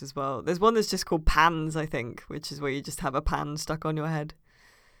names as well. There's one that's just called Pans, I think, which is where you just have a pan stuck on your head.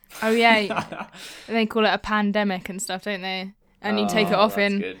 Oh yeah, they call it a pandemic and stuff, don't they? And you take it off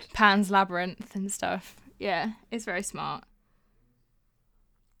in good. Pan's Labyrinth and stuff. Yeah, it's very smart.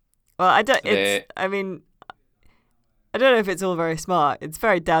 Well, I don't know if it's all very smart. It's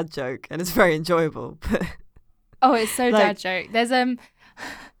very dad joke and it's very enjoyable. But oh, it's so dad joke. There's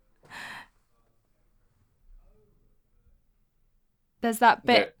There's that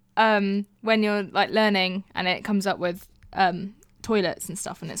bit when you're like learning and it comes up with toilets and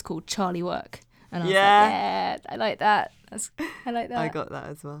stuff, and it's called Charlie Work. And I was like, yeah, I like that. I like that. I got that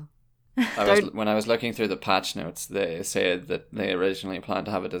as well. When I was looking through the patch notes, they said that they originally planned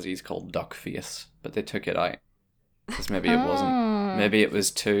to have a disease called duck face, but they took it out because maybe it wasn't. Maybe it was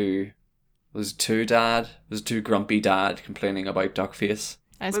too grumpy dad complaining about duck face.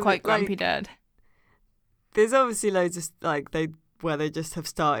 It's quite grumpy dad. There's obviously loads of like where they just have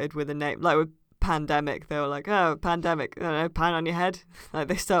started with a name, like with pandemic. They were like, oh, pandemic, I don't know, pan on your head. Like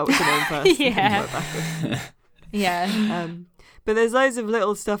they start with the name first. Yeah. Yeah. But there's loads of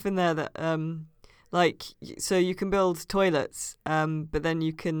little stuff in there that like, so you can build toilets, but then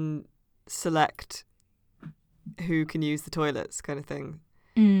you can select who can use the toilets, kind of thing.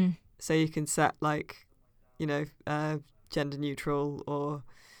 So you can set like, gender neutral or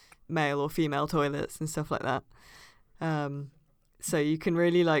male or female toilets and stuff like that. So you can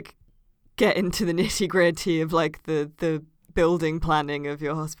really like get into the nitty gritty of like the building planning of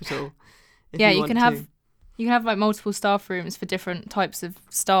your hospital. You can have like multiple staff rooms for different types of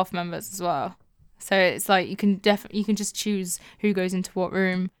staff members as well. So it's like you can just choose who goes into what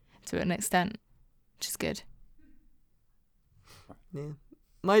room to an extent, which is good.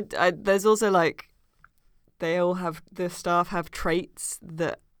 Yeah, there's also like the staff have traits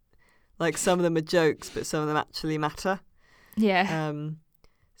that like some of them are jokes, but some of them actually matter. Yeah.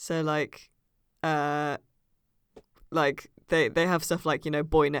 So like they have stuff like, you know,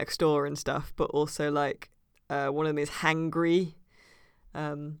 Boy Next Door and stuff, but also like one of them is hangry.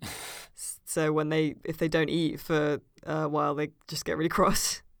 So if they don't eat for a while, they just get really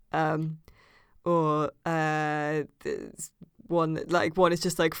cross. Or one is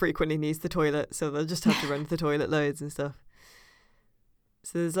just like frequently needs the toilet, so they'll just have to run to the toilet loads and stuff.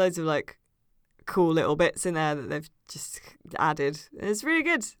 So there's loads of like cool little bits in there that they've just added. It's really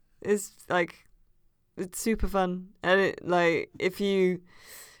good. It's super fun, and if you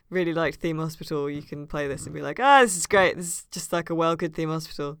really liked Theme Hospital, you can play this and be like, this is great. This is just like a good Theme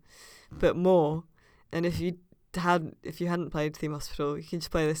Hospital, but more. And if you hadn't played Theme Hospital, you can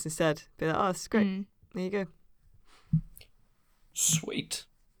just play this instead. Be like, this is great. There you go. Sweet.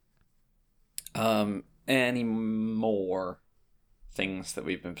 Any more things that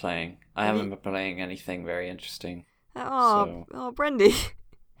we've been playing? I haven't been playing anything very interesting. Brendy.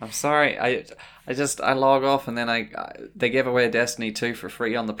 I'm sorry. I log off and then they gave away Destiny 2 for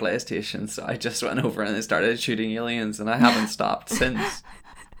free on the PlayStation, so I just went over and I started shooting aliens, and I haven't stopped since.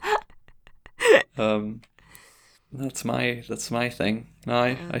 That's my thing.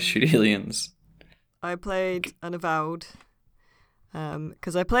 I shoot aliens. I played Unavowed,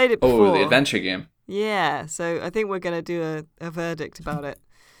 because I played it before. Oh, the adventure game. Yeah, so I think we're gonna do a verdict about it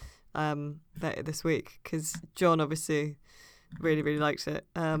later this week, because John obviously really, really liked it.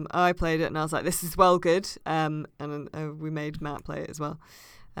 I played it and I was like, this is well good. And we made Matt play it as well.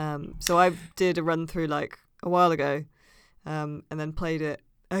 So I did a run through like a while ago, and then played it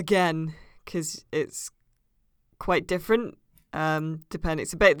again because it's quite different.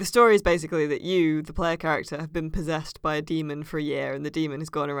 The story is basically that you, the player character, have been possessed by a demon for a year, and the demon has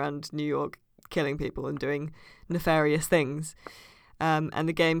gone around New York killing people and doing nefarious things. And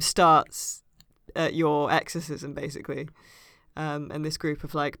the game starts at your exorcism, basically. And this group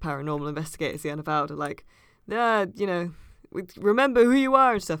of like paranormal investigators, the Unavowed, are like, remember who you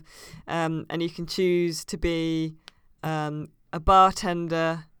are and stuff. And you can choose to be a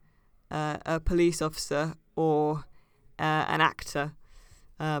bartender, a police officer, or an actor.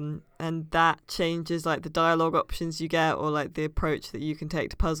 And that changes like the dialogue options you get, or like the approach that you can take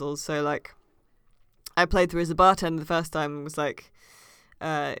to puzzles. So like, I played through as a bartender the first time and was like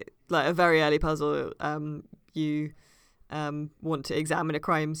a very early puzzle. You want to examine a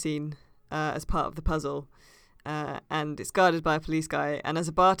crime scene as part of the puzzle, and it's guarded by a police guy. And as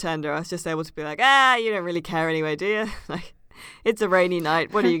a bartender, I was just able to be like, you don't really care anyway, do you? Like, it's a rainy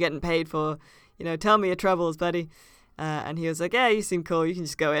night. What are you getting paid for? You know, tell me your troubles, buddy. And he was like, yeah, you seem cool. You can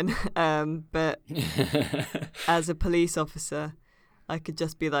just go in. But as a police officer, I could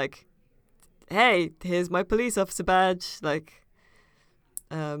just be like, hey, here's my police officer badge. Like,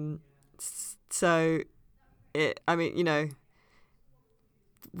 so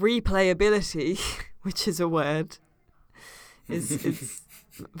replayability, which is a word, is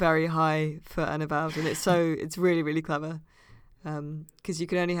very high for Unavowed, and it's really, really clever, because you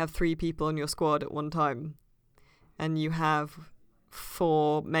can only have 3 people on your squad at one time, and you have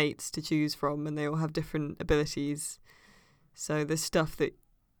 4 mates to choose from, and they all have different abilities. So there's stuff that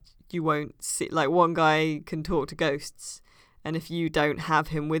you won't see, like one guy can talk to ghosts, and if you don't have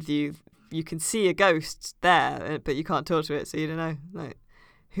him with you, you can see a ghost there, but you can't talk to it, so you don't know like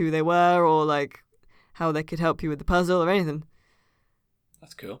who they were or like how they could help you with the puzzle or anything.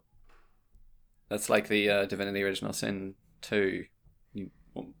 That's cool. That's like the Divinity Original Sin 2.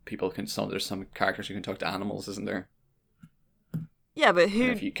 There's some characters who can talk to animals, isn't there? Yeah, but who?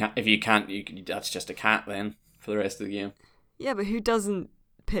 And if you can't, that's just a cat then for the rest of the game. Yeah, but who doesn't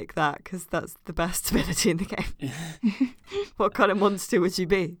pick that? Because that's the best ability in the game. What kind of monster would you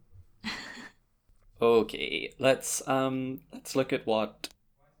be? Okay, let's look at what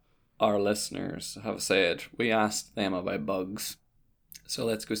our listeners have said. We asked them about bugs, so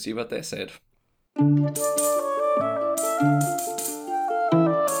let's go see what they said.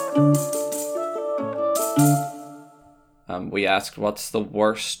 We asked, what's the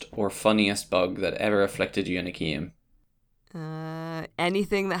worst or funniest bug that ever afflicted you in a game?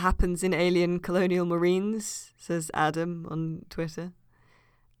 Anything that happens in Alien Colonial Marines, says Adam on Twitter.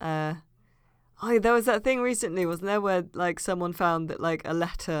 There was that thing recently, wasn't there, where like someone found that like a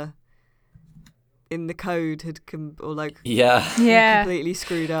letter in the code had completely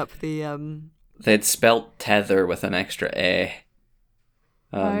screwed up the They'd spelt tether with an extra A.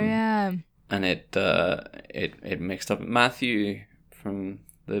 And it mixed up. Matthew from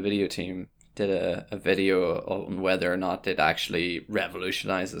the video team did a video on whether or not it actually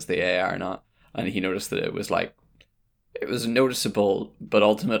revolutionizes the AI or not, and he noticed that it was noticeable but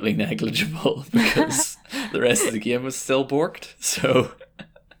ultimately negligible because the rest of the game was still borked. So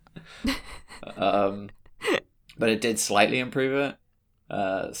but it did slightly improve it.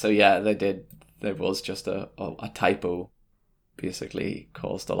 So yeah, they did. There was just a typo, basically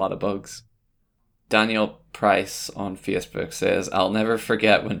caused a lot of bugs. Daniel Price on Facebook says, "I'll never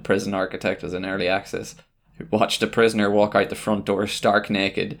forget when Prison Architect was in early access. Watched a prisoner walk out the front door stark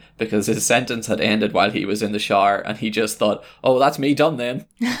naked because his sentence had ended while he was in the shower, and he just thought, oh, that's me done then."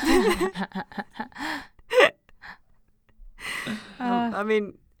 I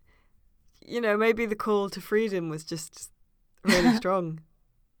mean, maybe the call to freedom was just really strong.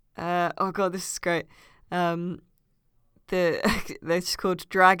 Oh god, this is great. They're just called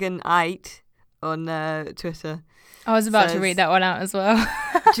Dragon8 on Twitter. I was about to read that one out as well.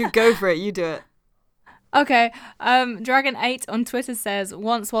 You go for it. You do it. Okay, Dragon8 on Twitter says,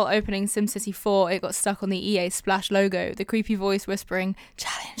 once while opening SimCity 4, it got stuck on the EA Splash logo. The creepy voice whispering,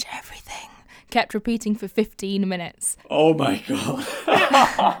 "Challenge everything," kept repeating for 15 minutes. Oh my god.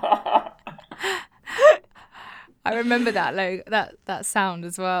 I remember that that sound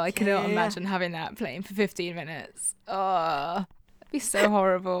as well. I cannot imagine having that playing for 15 minutes. Oh, that'd be so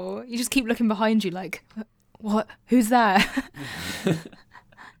horrible. You just keep looking behind you like, what? Who's there?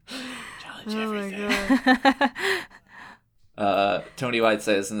 Oh my god. Tony White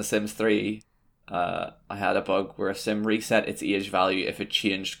says, in The Sims 3, I had a bug where a sim reset its age value if it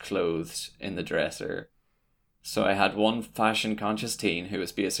changed clothes in the dresser. So I had one fashion conscious teen who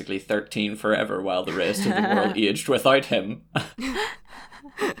was basically 13 forever while the rest of the world aged without him.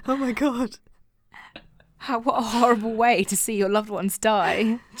 Oh my god. What a horrible way to see your loved ones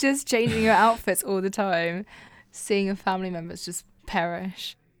die. Just changing your outfits all the time. Seeing your family members just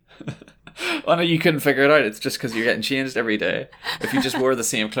perish. Oh no, you couldn't figure it out. It's just because you're getting changed every day. If you just wore the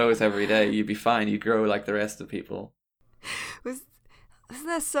same clothes every day, you'd be fine. You'd grow like the rest of people. Isn't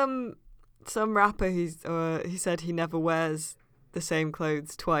there some rapper he said he never wears the same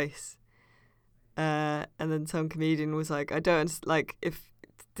clothes twice? And then some comedian was like, I don't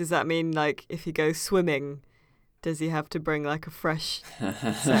does that mean like if he goes swimming, does he have to bring like a fresh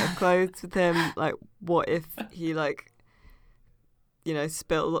set of clothes with him? Like, what if he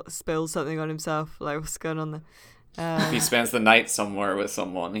spills something on himself? Like, what's going on there? If he spends the night somewhere with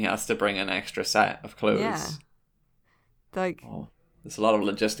someone, he has to bring an extra set of clothes. Yeah. Like, there's a lot of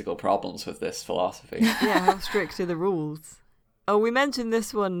logistical problems with this philosophy. Yeah, how strict are the rules? Oh, we mentioned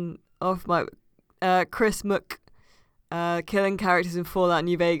this one off my Chris Mook killing characters in Fallout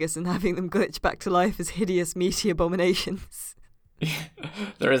New Vegas and having them glitch back to life as hideous meaty abominations.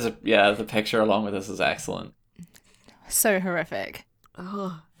 There is the picture along with this is excellent. So horrific.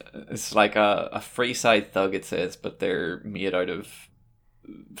 Oh. It's like a Freeside thug, it says, but they're made out of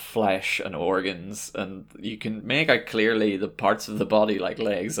flesh and organs, and you can make out clearly the parts of the body like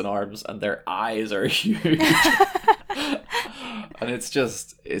legs and arms, and their eyes are huge. And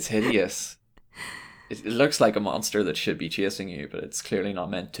it's hideous. It looks like a monster that should be chasing you, but it's clearly not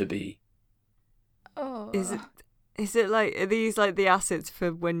meant to be. Oh. Is it like, are these like the acids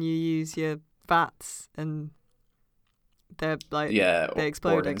for when you use your VATs and they're like, they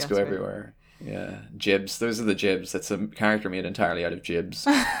explode, organs I guess, go right? everywhere. Yeah, jibs. Those are the jibs. It's a character made entirely out of jibs.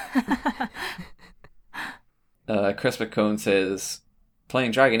 Chris McCone says,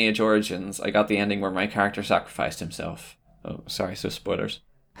 playing Dragon Age Origins, I got the ending where my character sacrificed himself. Oh, sorry, so spoilers.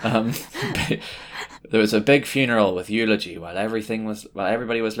 There was a big funeral with eulogy while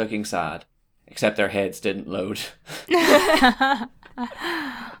everybody was looking sad, except their heads didn't load.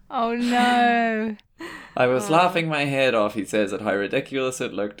 Oh no. I was laughing my head off, he says, at how ridiculous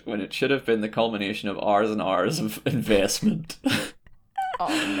it looked when it should have been the culmination of hours and hours of investment. Oh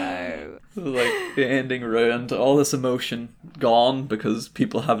no. Like, the ending ruined, all this emotion gone because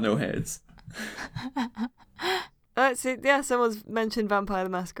people have no heads. Someone's mentioned Vampire the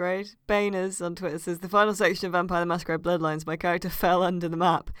Masquerade. Baners on Twitter says, the final section of Vampire the Masquerade Bloodlines, my character fell under the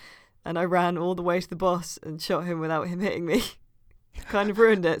map and I ran all the way to the boss and shot him without him hitting me. Kind of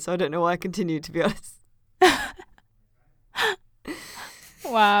ruined it, so I don't know why I continued, to be honest.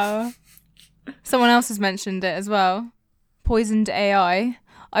 Wow. Someone else has mentioned it as well. Poisoned AI.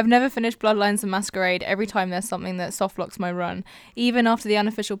 I've never finished Bloodlines and Masquerade. Every time there's something that softlocks my run. Even after the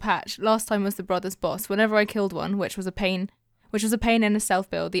unofficial patch. Last time was the Brothers boss. Whenever I killed one, which was a pain in a stealth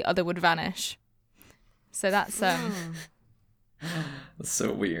build, the other would vanish. So that's That's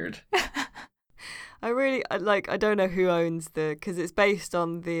so weird. I don't know who owns because it's based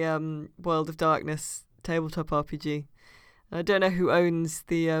on the World of Darkness tabletop RPG. And I don't know who owns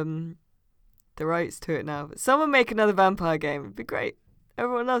the rights to it now. But someone make another vampire game. It'd be great.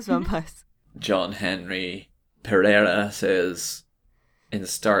 Everyone loves vampires. John Henry Pereira says, in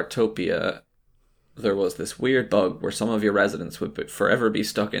Startopia, there was this weird bug where some of your residents would forever be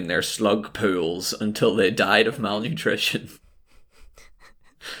stuck in their slug pools until they died of malnutrition.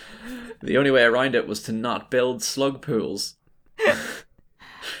 The only way around it was to not build slug pools.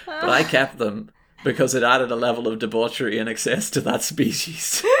 But I kept them because it added a level of debauchery and excess to that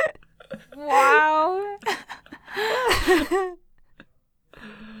species. Wow.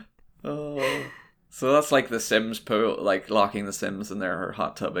 Oh. So that's like the Sims pool, like locking the Sims in their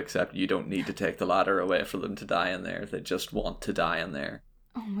hot tub, except you don't need to take the ladder away for them to die in there. They just want to die in there.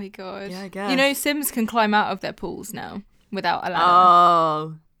 Oh my god. Yeah, I guess. You know, Sims can climb out of their pools now without a ladder.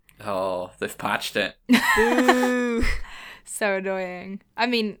 Oh. Oh, they've patched it. Boo. So annoying. I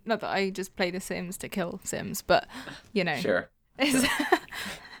mean, not that I just play The Sims to kill Sims, but, you know. Sure. It's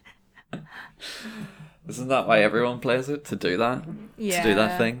Isn't that why everyone plays it? To do that? yeah. To do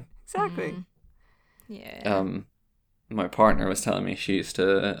that thing? Exactly. Yeah. My partner was telling me she used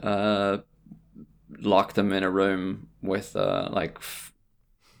to lock them in a room with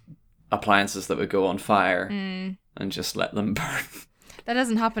appliances that would go on fire and just let them burn. That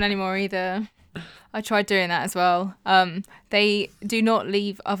doesn't happen anymore either. I tried doing that as well. They do not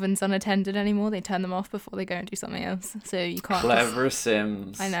leave ovens unattended anymore. They turn them off before they go and do something else. So you can't. Clever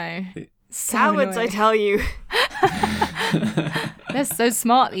Sims. I know. So Cowards, I annoying. tell you. They're so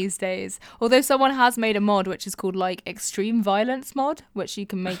smart these days. Although someone has made a mod which is called like Extreme Violence mod, which you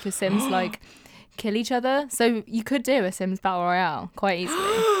can make your Sims like kill each other. So you could do a Sims Battle Royale quite easily.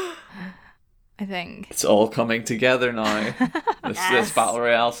 I think. It's all coming together now. This Yes. Battle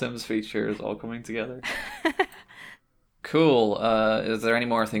Royale Sims feature is all coming together. Cool. Is there any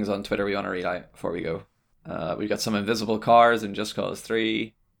more things on Twitter we want to read out before we go? We've got some invisible cars in Just Cause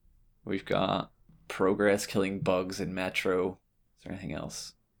 3. We've got progress killing bugs in Metro. Is there anything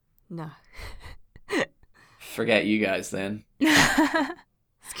else? No. Forget you guys then.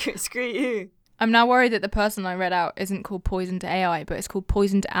 Screw you. I'm now worried that the person I read out isn't called Poisoned AI, but it's called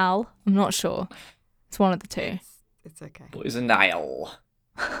Poisoned Al. I'm not sure. It's one of the two. It's okay. Poison Nile.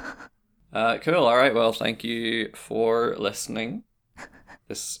 Cool. All right. Well, thank you for listening.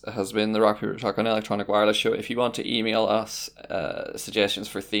 This has been the Rock Paper Shotgun Electronic Wireless Show. If you want to email us suggestions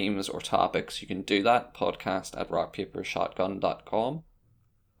for themes or topics, you can do that. podcast@rockpapershotgun.com.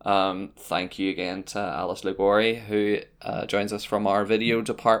 Thank you again to Alice Liguori, who joins us from our video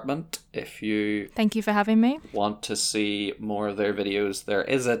department. If you Thank you for having me. want to see more of their videos, there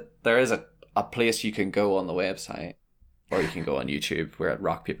is a place you can go on the website, or you can go on YouTube. We're at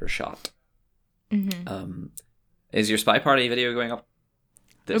Rock Paper Shot. Mm-hmm. Is your Spy Party video going up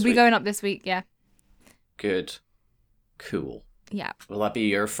this It'll be week? going up this week, yeah. Good. Cool. Yeah. Will that be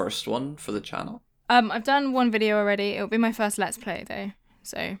your first one for the channel? I've done one video already. It'll be my first Let's Play though.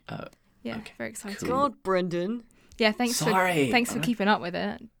 So yeah, okay. very excited. Cool. God, Brendan. Yeah, thanks for keeping up with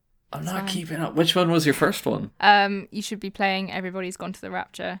it. I'm It's not fine. keeping up. Which one was your first one? You should be playing Everybody's Gone to the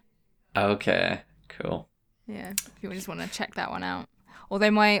Rapture. Okay, cool. Yeah, if you just want to check that one out.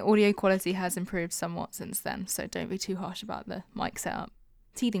 Although my audio quality has improved somewhat since then, so don't be too harsh about the mic setup.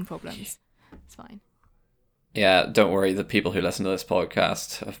 Teething problems. It's fine. Yeah, don't worry. The people who listen to this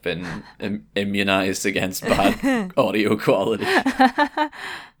podcast have been immunized against bad audio quality.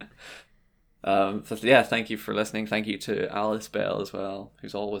 But yeah, thank you for listening. Thank you to Alice Bell as well,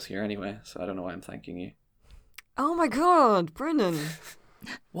 who's always here anyway, so I don't know why I'm thanking you. Oh my God, Brendan.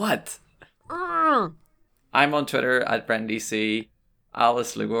 What? Mm. I'm on Twitter at BrenDC.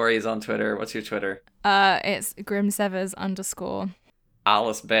 Alice Liguori is on Twitter. What's your Twitter? It's grimsevers_.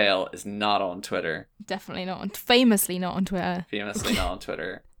 Alice Bale is not on Twitter. Definitely not on. Famously not on Twitter. Famously not on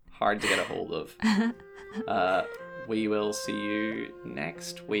Twitter. Hard to get a hold of. We will see you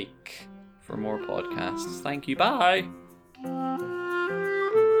next week for more podcasts. Thank you. Bye.